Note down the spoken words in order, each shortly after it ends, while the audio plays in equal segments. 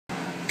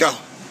Go.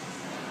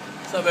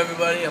 What's up,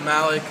 everybody? I'm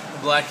Malek, the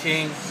Black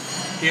King,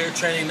 here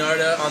training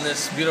Narada on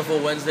this beautiful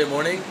Wednesday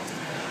morning.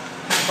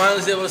 Finally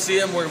was able to see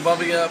him. We're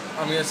bumping up.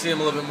 I'm going to see him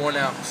a little bit more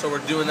now. So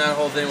we're doing that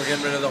whole thing. We're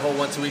getting rid of the whole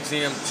once a week,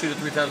 seeing him 2 to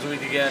 3 times a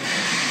week again.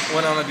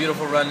 Went on a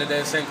beautiful run today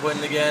in St.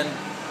 Quentin again.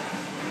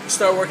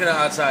 Start working out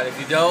outside. If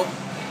you don't,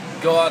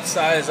 go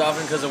outside as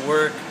often because of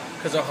work,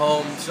 because of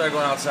home. Start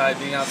going outside.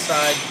 Being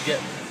outside,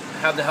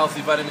 have the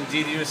healthy vitamin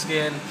D to your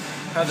skin,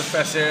 have the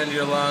fresh air into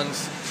your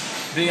lungs.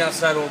 Being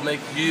outside will make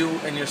you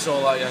and your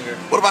soul a lot younger.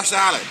 What about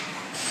Charlotte?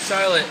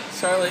 Charlotte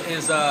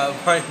is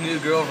my new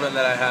girlfriend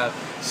that I have.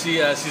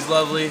 She's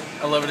lovely.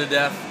 I love her to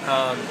death.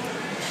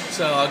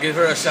 So I'll give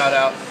her a shout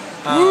out.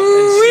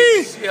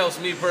 And she helps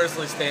me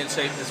personally stay in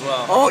shape as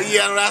well. Oh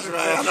yeah, that's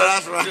right. I know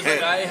that's right. Just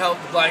like I help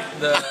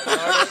the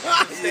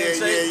stay in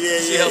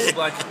shape, she helps the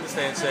Black to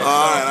stay in shape.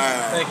 All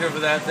right. Thank her for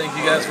that. Thank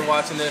you guys for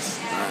watching this.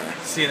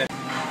 See you next.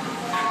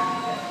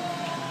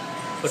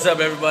 What's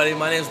up, everybody?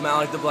 My name is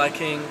Malek, the Black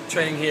King,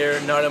 training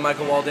here, Narada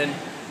Michael Walden.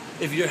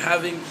 If you're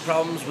having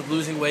problems with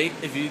losing weight,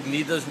 if you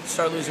need to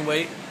start losing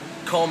weight,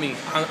 call me.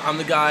 I'm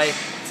the guy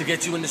to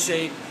get you into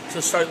shape,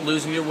 to start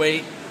losing your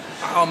weight.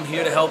 I'm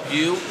here to help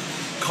you.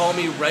 Call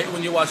me right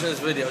when you're watching this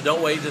video.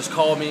 Don't wait, just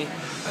call me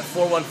at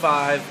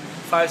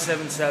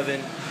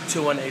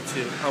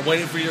 415-577-2182. I'm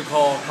waiting for your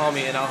call. Call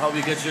me and I'll help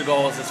you get to your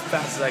goals as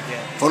fast as I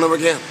can. Phone number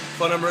again.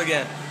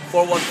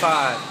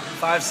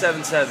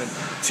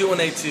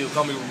 415-577-2182.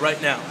 Call me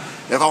right now.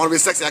 If I want to be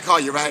sexy, I call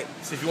you, right?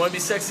 So if you want to be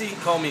sexy,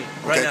 call me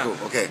right now.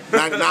 Okay, cool.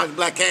 Okay. Now the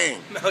Black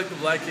King. Malek the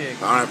Black King.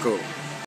 All right, cool.